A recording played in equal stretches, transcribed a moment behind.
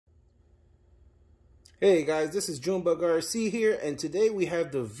Hey guys, this is Junebug RC here, and today we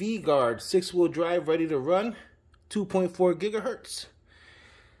have the V-Guard 6-wheel drive ready to run, 2.4 gigahertz.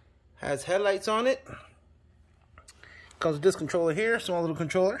 Has headlights on it. Comes with this controller here, small little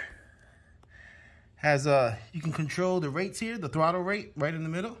controller. Has you can control the rates here, the throttle rate right in the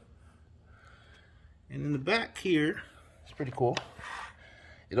middle. And in the back here, it's pretty cool.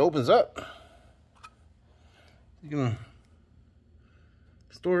 It opens up. You can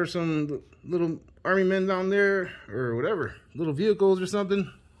store some little army men down there or whatever, little vehicles or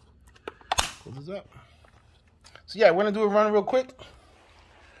something. Close this up. So yeah, we're gonna do a run real quick.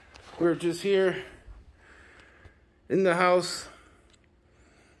 We're just here in the house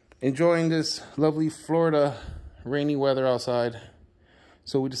enjoying this lovely Florida rainy weather outside.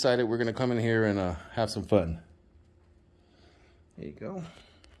 So we decided we're gonna come in here and have some fun. There you go.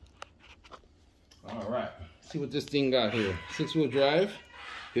 All right, see what this thing got here. 6-wheel drive.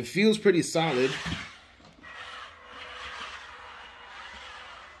 It feels pretty solid. It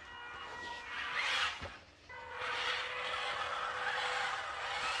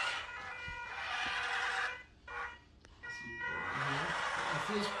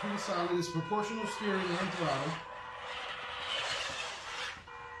feels pretty solid. It's proportional steering and throttle.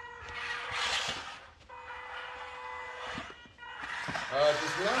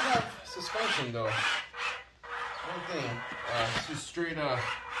 Does not have suspension though. One thing, it's just straight out,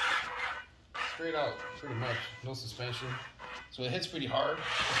 pretty much, no suspension. So it hits pretty hard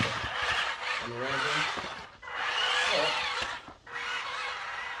on the random.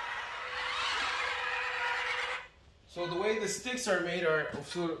 So the way the sticks are made are,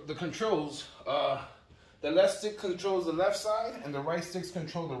 so the controls, the left stick controls the left side and the right sticks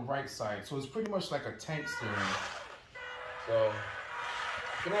control the right side. So it's pretty much like a tank steering. So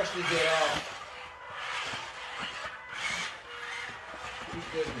you can actually get out pretty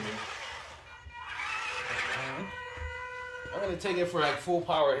good here. I'm gonna take it for like full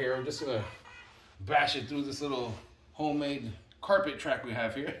power here. I'm just gonna bash it through this little homemade carpet track we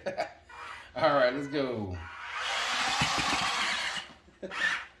have here. All right, let's go. Nice.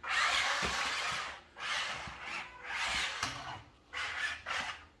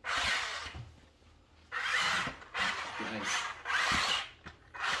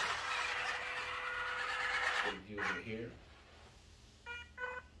 Good view over here.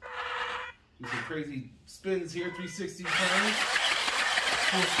 Do some crazy spins here, 360 turns.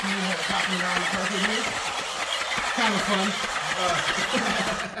 Full speed, hopping around the carpet here. Kind of fun.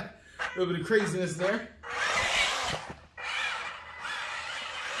 A little bit of craziness there.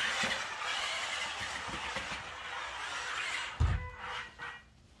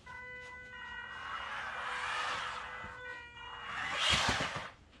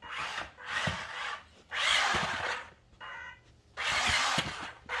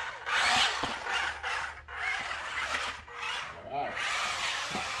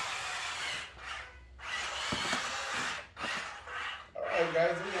 Alright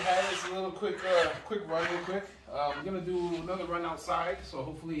guys, there you have it. It's a little quick run real quick. We're gonna do another run outside, so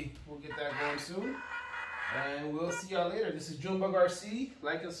hopefully we'll get that going soon. And we'll see y'all later. This is Junebug RC.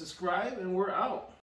 Like and subscribe, and we're out.